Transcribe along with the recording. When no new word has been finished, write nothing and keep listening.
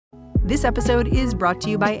This episode is brought to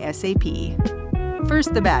you by SAP.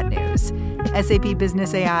 First, the bad news. SAP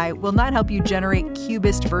Business AI will not help you generate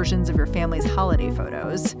cubist versions of your family's holiday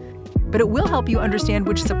photos, but it will help you understand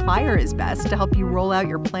which supplier is best to help you roll out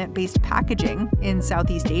your plant-based packaging in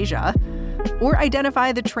Southeast Asia, or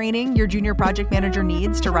identify the training your junior project manager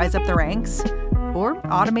needs to rise up the ranks, or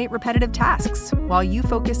automate repetitive tasks while you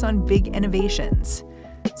focus on big innovations.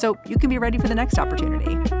 So you can be ready for the next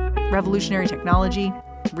opportunity. Revolutionary technology,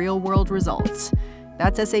 real-world results.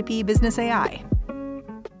 That's SAP Business AI.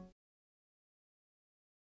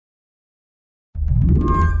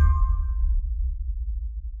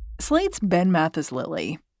 Slate's Ben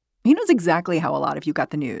Mathis-Lilley. He knows exactly how a lot of you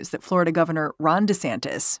got the news that Florida Governor Ron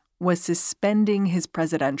DeSantis was suspending his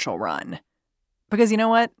presidential run. Because you know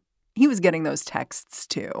what? He was getting those texts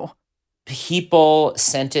too. People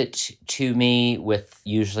sent it to me with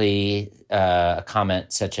usually a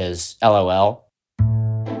comment such as LOL,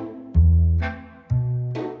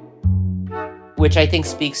 which I think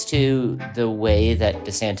speaks to the way that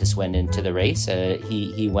DeSantis went into the race.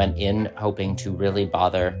 He went in hoping to really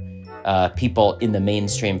bother people in the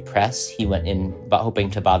mainstream press. He went in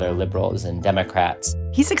hoping to bother liberals and Democrats.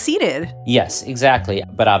 He succeeded. Yes, exactly.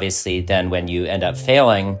 But obviously, then when you end up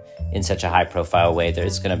failing in such a high-profile way,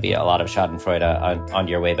 there's going to be a lot of schadenfreude on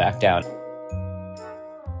your way back down.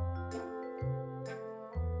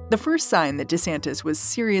 The first sign that DeSantis was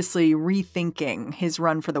seriously rethinking his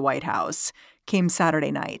run for the White House came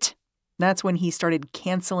Saturday night. That's when he started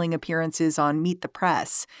canceling appearances on Meet the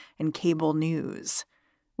Press and cable news.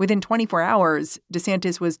 Within 24 hours,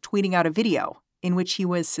 DeSantis was tweeting out a video in which he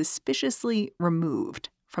was suspiciously removed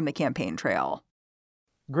from the campaign trail.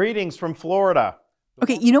 Greetings from Florida.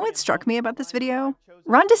 Okay, you know what struck me about this video?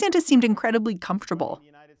 Ron DeSantis seemed incredibly comfortable.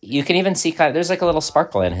 You can even see there's like a little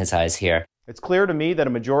sparkle in his eyes here. It's clear to me that a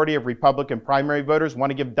majority of Republican primary voters want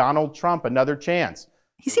to give Donald Trump another chance.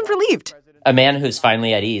 He seemed relieved. A man who's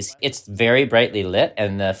finally at ease. It's very brightly lit,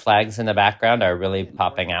 and the flags in the background are really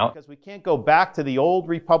popping out. Because we can't go back to the old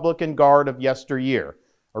Republican guard of yesteryear,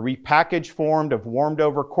 a repackaged form of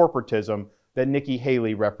warmed-over corporatism that Nikki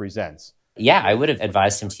Haley represents. Yeah, I would have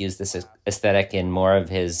advised him to use this aesthetic in more of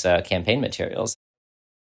his campaign materials.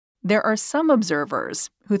 There are some observers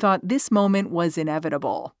who thought this moment was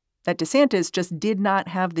inevitable, that DeSantis just did not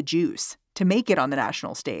have the juice to make it on the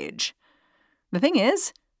national stage. The thing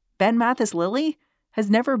is, Ben Mathis-Lilley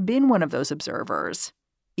has never been one of those observers.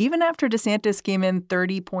 Even after DeSantis came in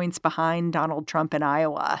 30 points behind Donald Trump in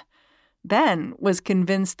Iowa, Ben was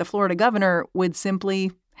convinced the Florida governor would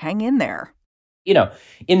simply hang in there. You know,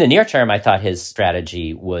 in the near term, I thought his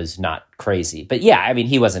strategy was not crazy. But yeah, I mean,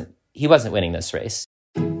 he wasn't winning this race.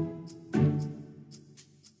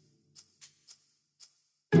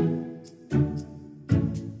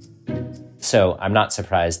 So I'm not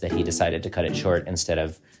surprised that he decided to cut it short instead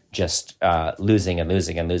of just losing and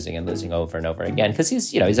losing and losing and losing over and over again. Because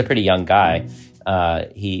he's a pretty young guy.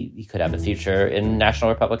 He could have a future in national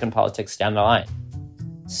Republican politics down the line.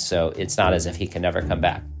 So it's not as if he can never come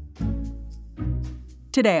back.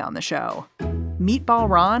 Today on the show, Meatball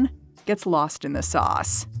Ron gets lost in the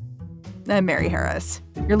sauce. I'm Mary Harris.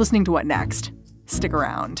 You're listening to What Next? Stick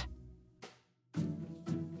around.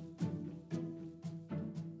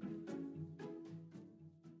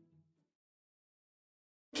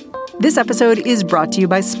 This episode is brought to you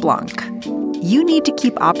by Splunk. You need to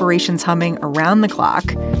keep operations humming around the clock,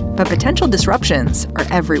 but potential disruptions are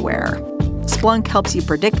everywhere. Splunk helps you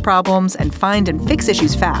predict problems and find and fix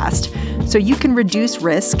issues fast, so you can reduce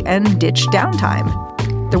risk and ditch downtime.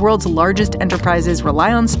 The world's largest enterprises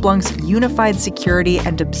rely on Splunk's unified security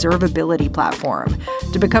and observability platform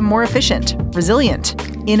to become more efficient, resilient,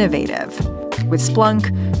 innovative. With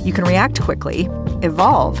Splunk, you can react quickly,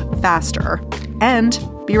 evolve faster, and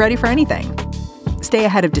be ready for anything. Stay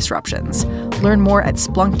ahead of disruptions. Learn more at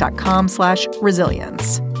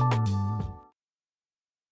splunk.com/resilience.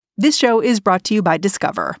 This show is brought to you by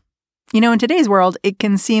Discover. You know, in today's world, it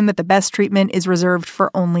can seem that the best treatment is reserved for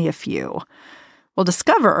only a few. Well,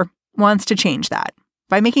 Discover wants to change that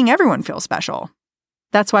by making everyone feel special.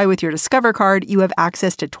 That's why with your Discover card, you have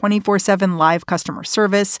access to 24/7 live customer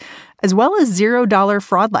service, as well as $0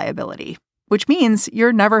 fraud liability, which means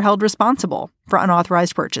you're never held responsible for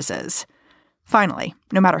unauthorized purchases. Finally,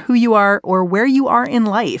 no matter who you are or where you are in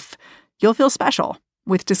life, you'll feel special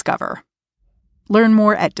with Discover. Learn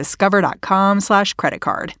more at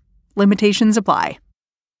discover.com/creditcard. Limitations apply.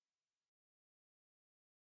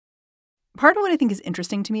 Part of what I think is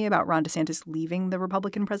interesting to me about Ron DeSantis leaving the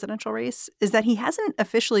Republican presidential race is that he hasn't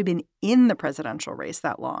officially been in the presidential race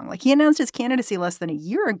that long. Like, he announced his candidacy less than a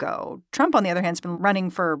year ago. Trump, on the other hand, has been running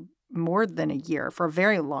for more than a year, for a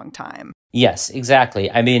very long time. Yes, exactly.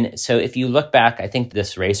 I mean, so if you look back, I think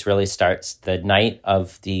this race really starts the night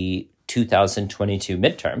of the 2022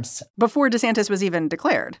 midterms. Before DeSantis was even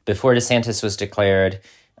declared. Before DeSantis was declared,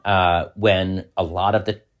 when a lot of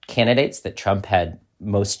the candidates that Trump had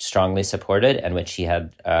most strongly supported and which he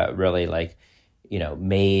had really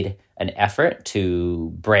made an effort to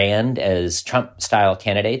brand as Trump-style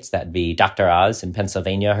candidates. That'd be Dr. Oz in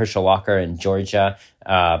Pennsylvania, Herschel Walker in Georgia,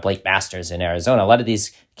 Blake Masters in Arizona. A lot of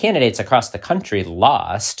these candidates across the country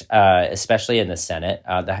lost, especially in the Senate.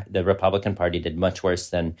 The Republican Party did much worse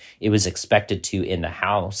than it was expected to in the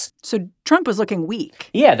House. So Trump was looking weak.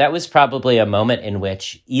 Yeah, that was probably a moment in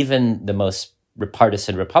which even the most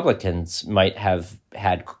partisan Republicans might have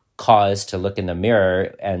had cause to look in the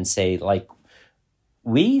mirror and say,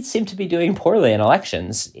 we seem to be doing poorly in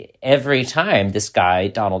elections. Every time this guy,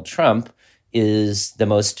 Donald Trump, is the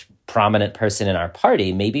most prominent person in our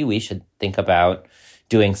party, maybe we should think about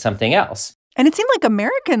doing something else. And it seemed like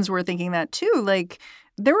Americans were thinking that too.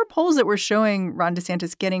 There were polls that were showing Ron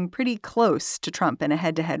DeSantis getting pretty close to Trump in a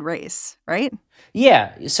head-to-head race, right?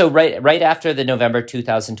 Yeah. So right after the November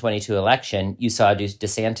 2022 election, you saw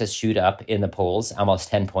DeSantis shoot up in the polls almost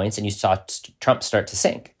 10 points, and you saw Trump start to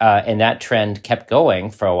sink. And that trend kept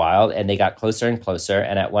going for a while, and they got closer and closer.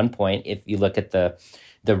 And at one point, if you look at the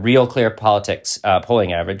Real Clear Politics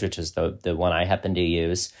polling average, which is the one I happen to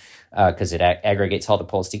use because it aggregates all the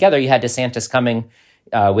polls together, you had DeSantis coming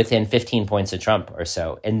within 15 points of Trump or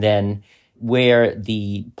so. And then where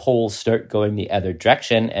the polls start going the other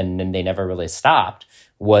direction, and then they never really stopped,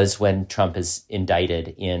 was when Trump is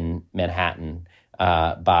indicted in Manhattan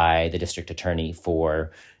by the district attorney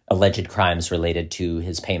for alleged crimes related to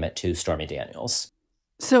his payment to Stormy Daniels.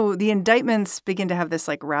 So the indictments begin to have this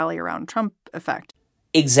rally around Trump effect.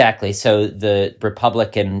 Exactly. So the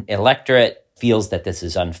Republican electorate feels that this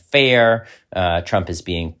is unfair. Trump is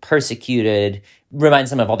being persecuted. Reminds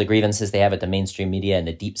them of all the grievances they have at the mainstream media and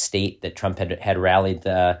the deep state that Trump had rallied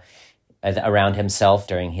around himself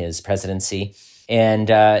during his presidency. And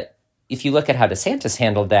if you look at how DeSantis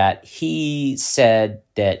handled that, he said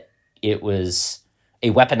that it was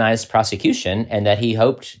a weaponized prosecution and that he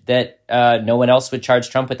hoped that no one else would charge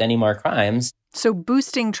Trump with any more crimes. So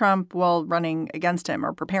boosting Trump while running against him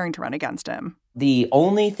or preparing to run against him. The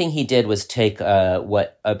only thing he did was take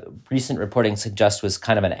what recent reporting suggests was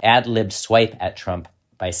kind of an ad-libbed swipe at Trump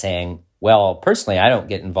by saying, well, personally, I don't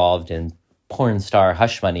get involved in porn star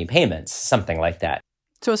hush money payments, something like that.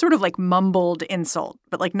 So a sort of mumbled insult,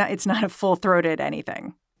 but it's not a full-throated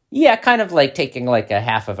anything. Yeah, kind of taking a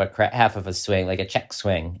half of a swing, like a check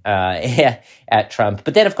swing at Trump.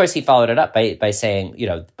 But then, of course, he followed it up by saying,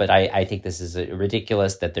 but I think this is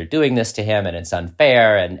ridiculous that they're doing this to him and it's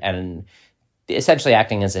unfair and essentially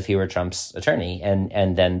acting as if he were Trump's attorney.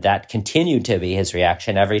 And then that continued to be his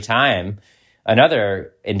reaction every time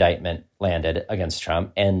another indictment landed against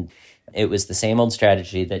Trump. And it was the same old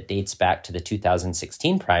strategy that dates back to the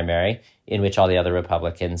 2016 primary, in which all the other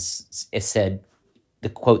Republicans said, the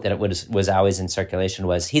quote that it was always in circulation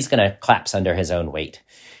was, he's going to collapse under his own weight,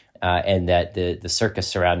 and that the circus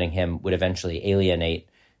surrounding him would eventually alienate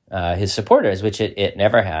his supporters, which it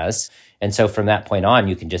never has. And so from that point on,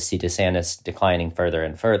 you can just see DeSantis declining further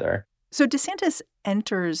and further. So DeSantis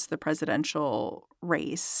enters the presidential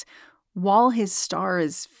race while his star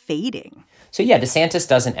is fading. So yeah, DeSantis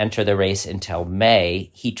doesn't enter the race until May.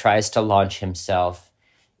 He tries to launch himself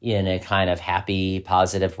in a kind of happy,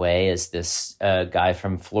 positive way as this guy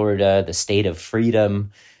from Florida, the state of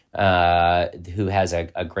freedom, who has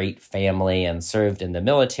a great family and served in the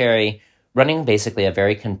military, running basically a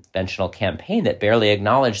very conventional campaign that barely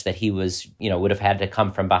acknowledged that he would have had to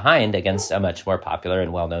come from behind against a much more popular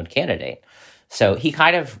and well-known candidate. So he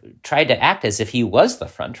kind of tried to act as if he was the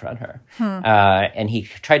front runner. And he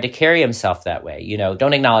tried to carry himself that way.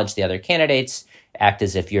 Don't acknowledge the other candidates. Act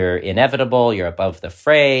as if you're inevitable, you're above the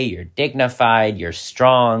fray, you're dignified, you're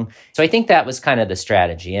strong. So I think that was kind of the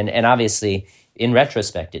strategy. And obviously, in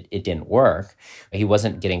retrospect, it didn't work. He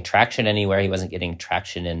wasn't getting traction anywhere. He wasn't getting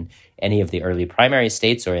traction in any of the early primary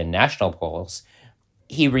states or in national polls.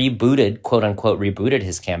 He quote unquote, rebooted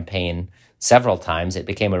his campaign several times. It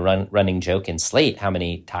became a running joke in Slate how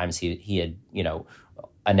many times he had,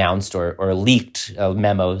 announced or leaked a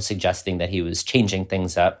memo suggesting that he was changing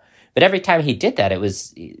things up. But every time he did that, it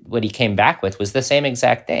was what he came back with was the same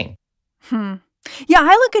exact thing. Yeah,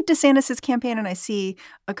 I look at DeSantis' campaign and I see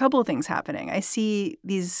a couple of things happening. I see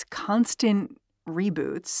these constant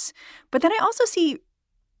reboots, but then I also see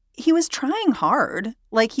he was trying hard.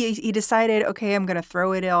 He decided, okay, I'm going to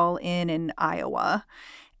throw it all in Iowa.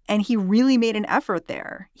 And he really made an effort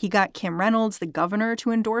there. He got Kim Reynolds, the governor,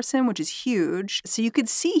 to endorse him, which is huge. So you could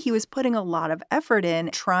see he was putting a lot of effort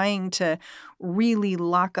in trying to really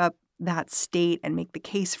lock up that state and make the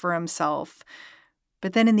case for himself.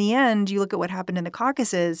 But then in the end, you look at what happened in the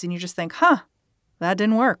caucuses and you just think, that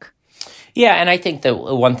didn't work. Yeah, and I think the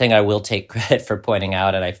one thing I will take credit for pointing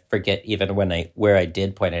out, and I forget even where I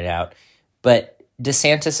did point it out, but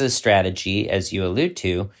DeSantis' strategy, as you allude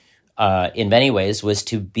to, in many ways was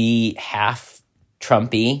to be half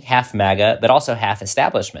Trumpy, half MAGA, but also half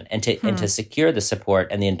establishment, and to secure the support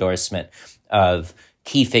and the endorsement of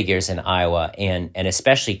key figures in Iowa, and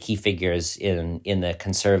especially key figures in the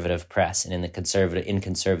conservative press and in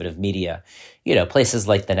conservative media, places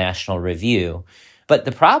like the National Review. But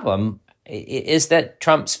the problem is that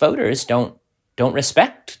Trump's voters don't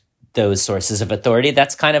respect those sources of authority.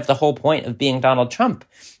 That's kind of the whole point of being Donald Trump,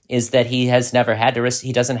 is that he has never had to,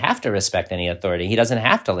 he doesn't have to respect any authority. He doesn't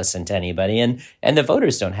have to listen to anybody, and the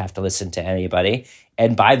voters don't have to listen to anybody.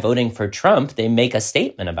 And by voting for Trump, they make a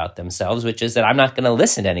statement about themselves, which is that I'm not going to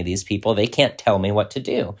listen to any of these people. They can't tell me what to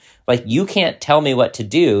do. Like, you can't tell me what to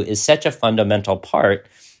do is such a fundamental part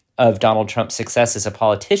of Donald Trump's success as a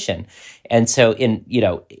politician. And so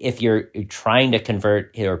if you're trying to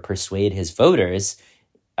convert or persuade his voters,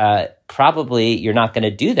 probably you're not going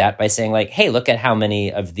to do that by saying, like, hey, look at how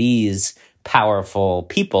many of these powerful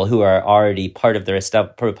people who are already part of the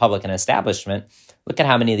Republican establishment, look at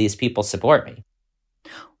how many of these people support me.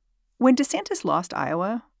 When DeSantis lost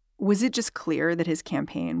Iowa, was it just clear that his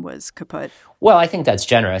campaign was kaput? Well, I think that's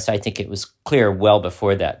generous. I think it was clear well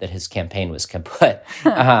before that his campaign was kaput.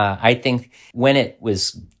 I think when it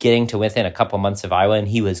was getting to within a couple months of Iowa and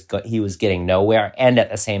he was getting nowhere, and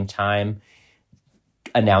at the same time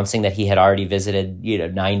announcing that he had already visited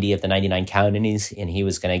 90 of the 99 counties and he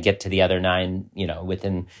was going to get to the other 9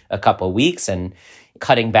 within a couple of weeks, and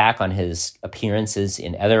cutting back on his appearances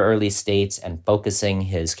in other early states and focusing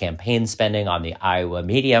his campaign spending on the Iowa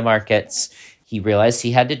media markets. He realized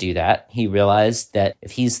he had to do that. He realized that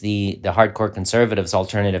if he's the hardcore conservatives'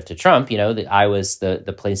 alternative to Trump, that Iowa's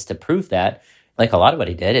the place to prove that. Like a lot of what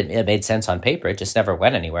he did, it made sense on paper. It just never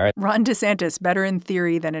went anywhere. Ron DeSantis, better in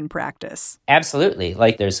theory than in practice. Absolutely.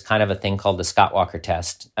 Like, there's kind of a thing called the Scott Walker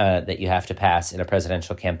test that you have to pass in a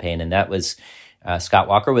presidential campaign. And that was Scott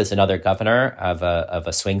Walker was another governor of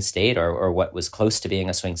a swing state, or what was close to being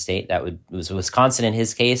a swing state. That was Wisconsin in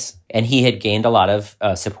his case. And he had gained a lot of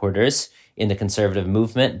supporters in the conservative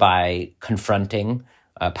movement by confronting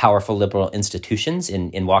powerful liberal institutions.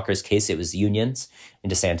 In Walker's case, it was unions. In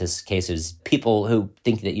DeSantis' case, it was people who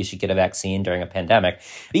think that you should get a vaccine during a pandemic.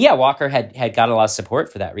 But yeah, Walker had got a lot of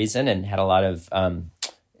support for that reason and had a lot of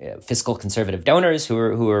fiscal conservative donors who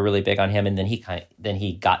were really big on him. And then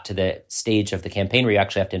he got to the stage of the campaign where you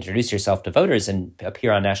actually have to introduce yourself to voters and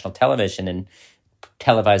appear on national television and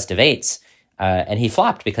televised debates. And he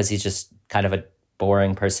flopped because he's just kind of a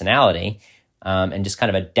boring personality. And just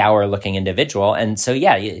kind of a dour-looking individual. And so,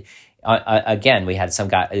 again, we had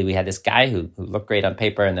this guy who looked great on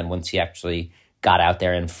paper, and then once he actually got out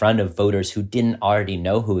there in front of voters who didn't already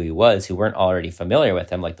know who he was, who weren't already familiar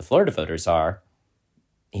with him, like the Florida voters are,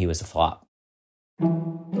 he was a flop.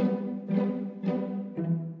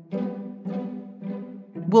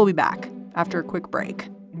 We'll be back after a quick break.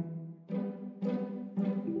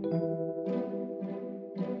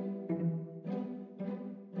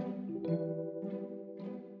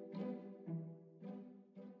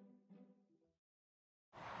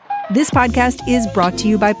 This podcast is brought to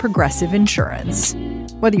you by Progressive Insurance.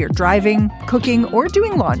 Whether you're driving, cooking, or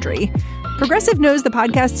doing laundry, Progressive knows the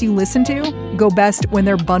podcasts you listen to go best when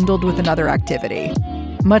they're bundled with another activity.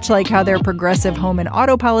 Much like how their Progressive home and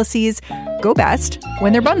auto policies go best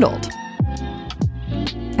when they're bundled.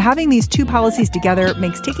 Having these two policies together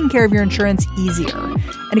makes taking care of your insurance easier,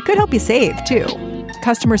 and it could help you save, too.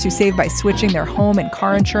 Customers who save by switching their home and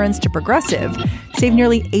car insurance to Progressive save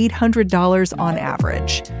nearly $800 on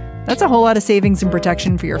average. That's a whole lot of savings and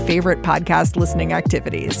protection for your favorite podcast listening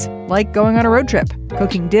activities, like going on a road trip,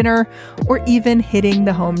 cooking dinner, or even hitting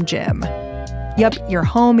the home gym. Yep, your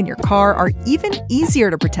home and your car are even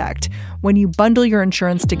easier to protect when you bundle your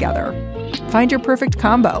insurance together. Find your perfect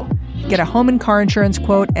combo. Get a home and car insurance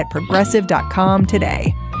quote at Progressive.com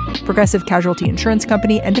today. Progressive Casualty Insurance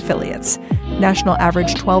Company and Affiliates. National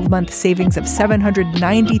average 12-month savings of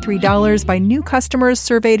 $793 by new customers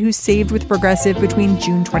surveyed who saved with Progressive between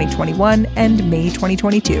June 2021 and May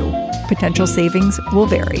 2022. Potential savings will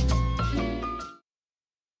vary.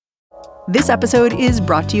 This episode is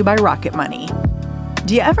brought to you by Rocket Money.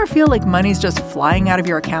 Do you ever feel like money's just flying out of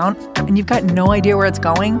your account and you've got no idea where it's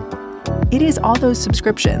going? It is all those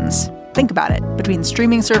subscriptions. Think about it. Between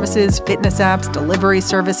streaming services, fitness apps, delivery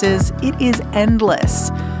services, it is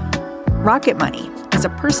endless. Rocket Money is a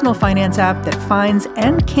personal finance app that finds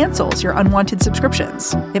and cancels your unwanted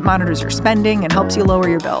subscriptions. It monitors your spending and helps you lower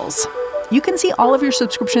your bills. You can see all of your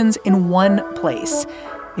subscriptions in one place.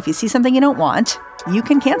 If you see something you don't want, you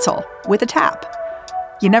can cancel with a tap.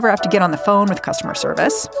 You never have to get on the phone with customer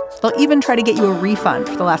service. They'll even try to get you a refund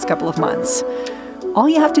for the last couple of months. All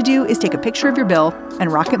you have to do is take a picture of your bill,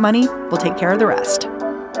 and Rocket Money will take care of the rest.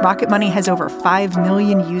 Rocket Money has over 5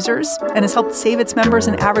 million users and has helped save its members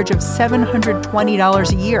an average of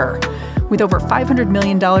 $720 a year, with over $500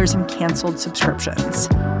 million in canceled subscriptions.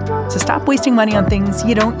 So stop wasting money on things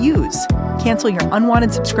you don't use. Cancel your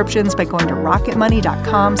unwanted subscriptions by going to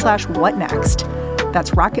rocketmoney.com/whatnext.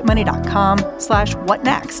 That's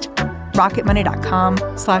rocketmoney.com/whatnext.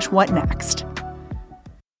 rocketmoney.com/whatnext.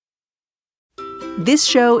 This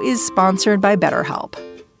show is sponsored by BetterHelp.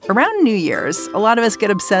 Around New Year's, a lot of us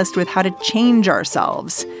get obsessed with how to change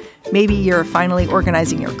ourselves. Maybe you're finally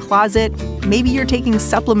organizing your closet. Maybe you're taking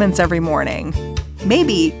supplements every morning.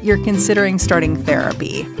 Maybe you're considering starting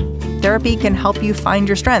therapy. Therapy can help you find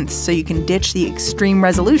your strengths so you can ditch the extreme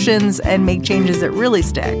resolutions and make changes that really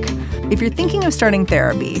stick. If you're thinking of starting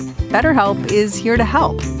therapy, BetterHelp is here to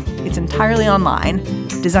help. It's entirely online,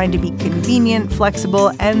 designed to be convenient,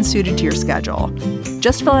 flexible, and suited to your schedule.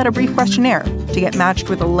 Just fill out a brief questionnaire to get matched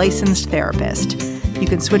with a licensed therapist. You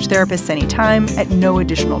can switch therapists anytime at no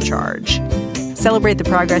additional charge. Celebrate the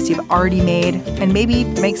progress you've already made and maybe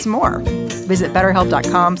make some more. Visit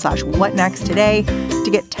betterhelp.com/whatnext today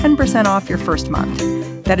to get 10% off your first month.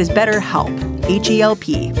 That is BetterHelp,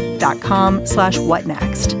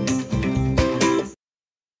 HELP.com/whatnext.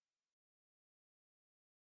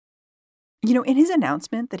 You know, in his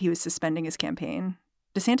announcement that he was suspending his campaign,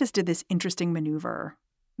 DeSantis did this interesting maneuver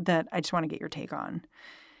that I just want to get your take on.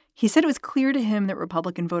 He said it was clear to him that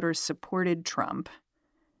Republican voters supported Trump.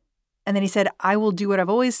 And then he said, I will do what I've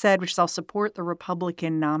always said, which is I'll support the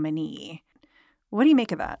Republican nominee. What do you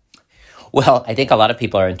make of that? Well, I think a lot of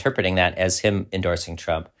people are interpreting that as him endorsing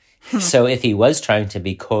Trump. So if he was trying to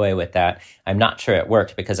be coy with that, I'm not sure it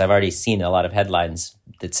worked because I've already seen a lot of headlines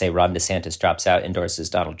that say Ron DeSantis drops out,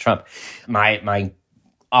 endorses Donald Trump. My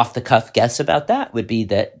off-the-cuff guess about that would be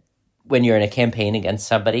that when you're in a campaign against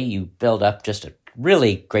somebody, you build up just a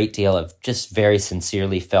really great deal of just very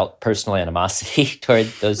sincerely felt personal animosity toward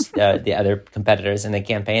those the other competitors in the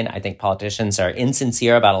campaign. I think politicians are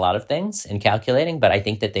insincere about a lot of things and calculating, but I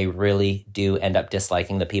think that they really do end up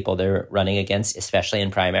disliking the people they're running against, especially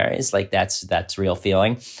in primaries. Like that's real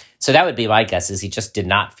feeling. So that would be my guess, is he just did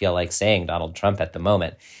not feel like saying Donald Trump at the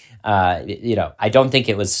moment. I don't think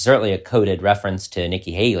it was certainly a coded reference to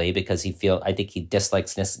Nikki Haley because I think he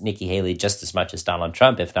dislikes Nikki Haley just as much as Donald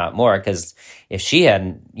Trump, if not more, because if she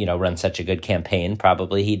hadn't, run such a good campaign,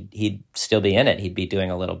 probably he'd still be in it. He'd be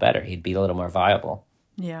doing a little better. He'd be a little more viable.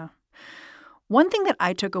 Yeah. One thing that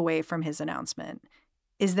I took away from his announcement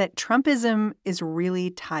is that Trumpism is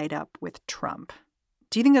really tied up with Trump.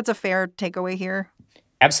 Do you think that's a fair takeaway here?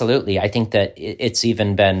 Absolutely. I think that it's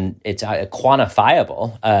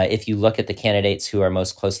quantifiable. If you look at the candidates who are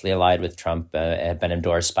most closely allied with Trump, have been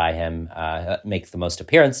endorsed by him, make the most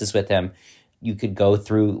appearances with him, you could go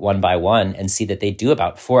through one by one and see that they do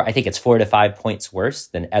about 4 to 5 points worse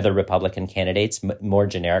than other Republican candidates, more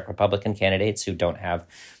generic Republican candidates who don't have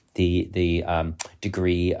the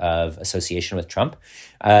degree of association with Trump.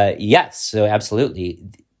 Yes, so absolutely.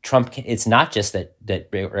 Trump, it's not just that it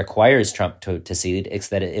requires Trump to cede. It's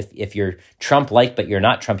that if you're Trump-like but you're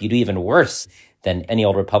not Trump, you do even worse than any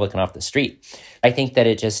old Republican off the street. I think that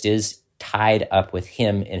it just is tied up with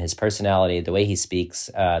him and his personality, the way he speaks,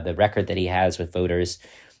 the record that he has with voters.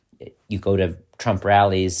 You go to Trump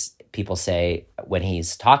rallies, people say when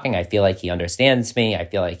he's talking, I feel like he understands me. I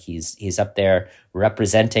feel like he's up there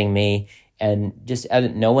representing me, and just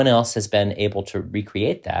no one else has been able to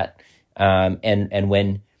recreate that. And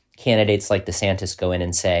when candidates like DeSantis go in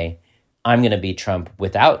and say, I'm going to be Trump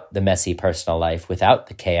without the messy personal life, without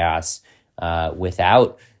the chaos,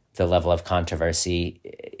 without the level of controversy,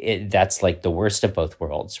 that's like the worst of both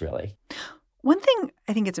worlds, really. One thing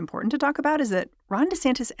I think it's important to talk about is that Ron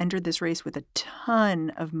DeSantis entered this race with a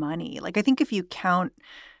ton of money. Like, I think if you count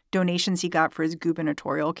donations he got for his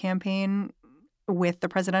gubernatorial campaign with the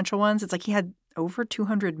presidential ones, it's like he had over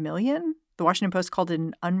 $200 million. The Washington Post called it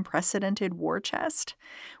an unprecedented war chest,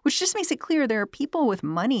 which just makes it clear there are people with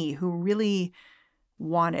money who really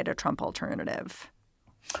wanted a Trump alternative.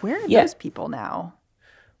 Where are those people now?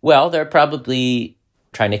 Well, they're probably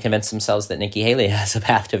trying to convince themselves that Nikki Haley has a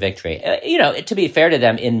path to victory. To be fair to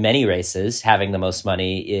them, in many races, having the most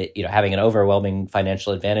money, having an overwhelming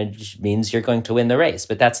financial advantage means you're going to win the race.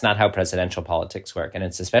 But that's not how presidential politics work. And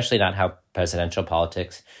it's especially not how presidential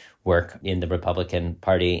politics work in the Republican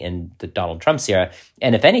Party in the Donald Trump era.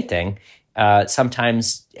 And if anything,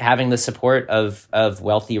 sometimes having the support of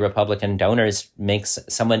wealthy Republican donors makes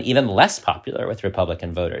someone even less popular with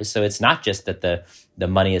Republican voters. So it's not just that the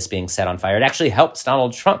money is being set on fire. It actually helps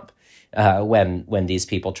Donald Trump when these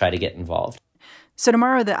people try to get involved. So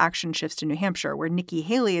tomorrow the action shifts to New Hampshire, where Nikki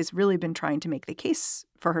Haley has really been trying to make the case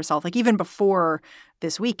for herself. Like even before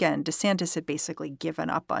this weekend, DeSantis had basically given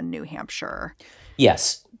up on New Hampshire.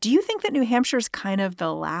 Yes. Do you think that New Hampshire's kind of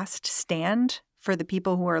the last stand for the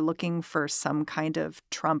people who are looking for some kind of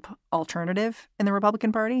Trump alternative in the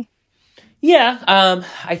Republican Party? Yeah,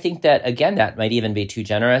 I think that, again, that might even be too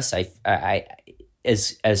generous.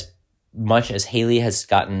 As much as Haley has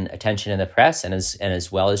gotten attention in the press and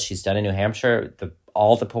as well as she's done in New Hampshire,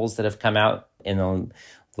 all the polls that have come out in the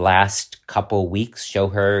last couple weeks show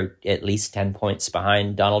her at least 10 points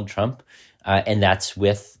behind Donald Trump. And that's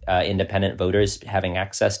with independent voters having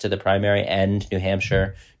access to the primary, and New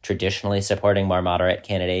Hampshire traditionally supporting more moderate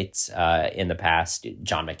candidates in the past.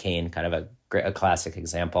 John McCain, kind of a classic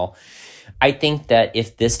example. I think that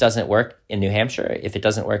if this doesn't work in New Hampshire, if it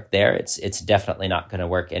doesn't work there, it's definitely not going to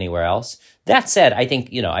work anywhere else. That said, I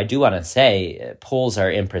think, I do want to say polls are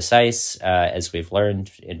imprecise, as we've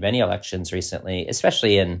learned in many elections recently,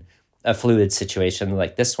 especially in a fluid situation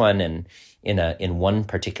like this one, and in one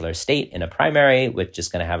particular state in a primary, which is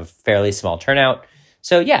going to have a fairly small turnout.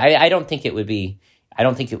 So yeah, I don't think it would be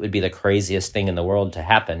the craziest thing in the world to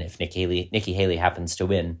happen if Nikki Haley happens to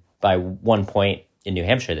win by 1 point in New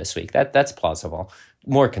Hampshire this week. That's plausible.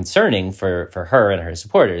 More concerning for her and her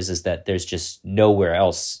supporters is that there's just nowhere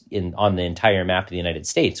else on the entire map of the United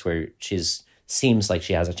States where seems like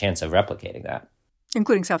she has a chance of replicating that.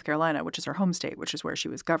 Including South Carolina, which is her home state, which is where she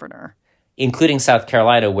was governor. Including South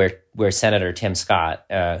Carolina, where Senator Tim Scott,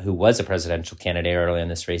 who was a presidential candidate early in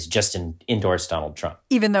this race, just endorsed Donald Trump.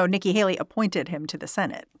 Even though Nikki Haley appointed him to the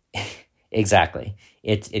Senate. Exactly.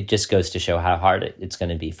 It just goes to show how hard it's going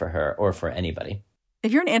to be for her or for anybody.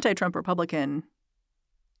 If you're an anti-Trump Republican,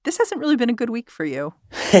 this hasn't really been a good week for you.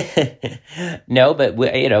 No, but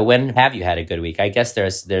when have you had a good week? I guess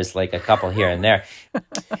there's like a couple here and there.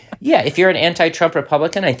 Yeah, if you're an anti-Trump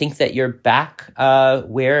Republican, I think that you're back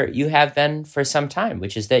where you have been for some time,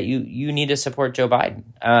 which is that you need to support Joe Biden.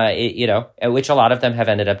 Which a lot of them have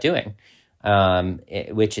ended up doing.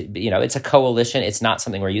 It's a coalition. It's not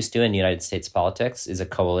something we're used to in United States politics. Is a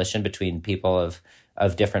coalition between people of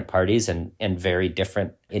different parties and very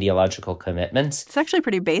different ideological commitments. It's actually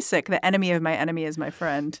pretty basic. The enemy of my enemy is my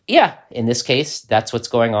friend. Yeah. In this case, that's what's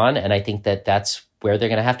going on. And I think that that's where they're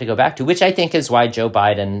going to have to go back to, which I think is why Joe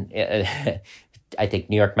Biden, I think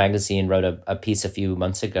New York Magazine wrote a piece a few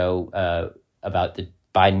months ago about the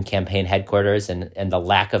Biden campaign headquarters and the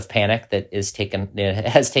lack of panic that has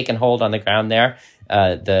taken hold on the ground there.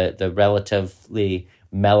 The relatively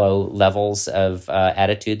mellow levels of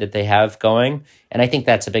attitude that they have going. And I think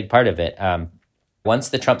that's a big part of it. Once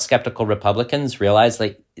the Trump skeptical Republicans realize,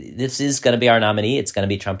 this is going to be our nominee, it's going to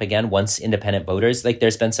be Trump again. Once independent voters,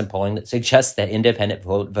 there's been some polling that suggests that independent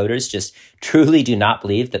voters just truly do not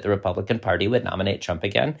believe that the Republican Party would nominate Trump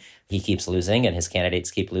again. He keeps losing and his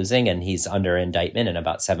candidates keep losing, and he's under indictment in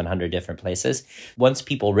about 700 different places. Once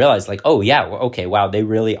people realize oh yeah, okay, wow, they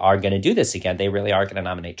really are going to do this again. They really are going to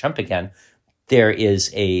nominate Trump again. There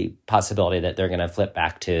is a possibility that they're going to flip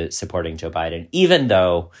back to supporting Joe Biden, even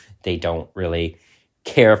though they don't really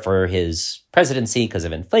care for his presidency because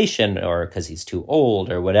of inflation or because he's too old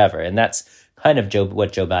or whatever. And that's kind of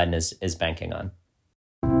what Joe Biden is banking on.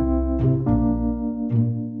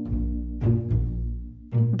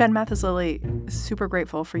 Ben Mathis-Lilley, super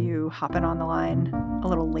grateful for you hopping on the line a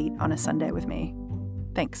little late on a Sunday with me.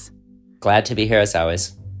 Thanks. Glad to be here as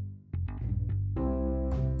always.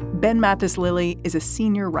 Ben Mathis-Lilley is a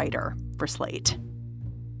senior writer for Slate.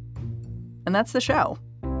 And that's the show.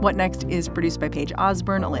 What Next is produced by Paige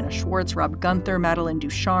Osborne, Elena Schwartz, Rob Gunther, Madeline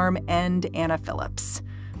Ducharme, and Anna Phillips.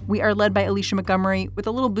 We are led by Alicia Montgomery with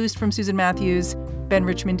a little boost from Susan Matthews. Ben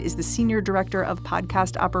Richmond is the Senior Director of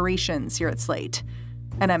Podcast Operations here at Slate.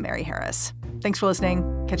 And I'm Mary Harris. Thanks for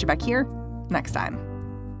listening. Catch you back here next time.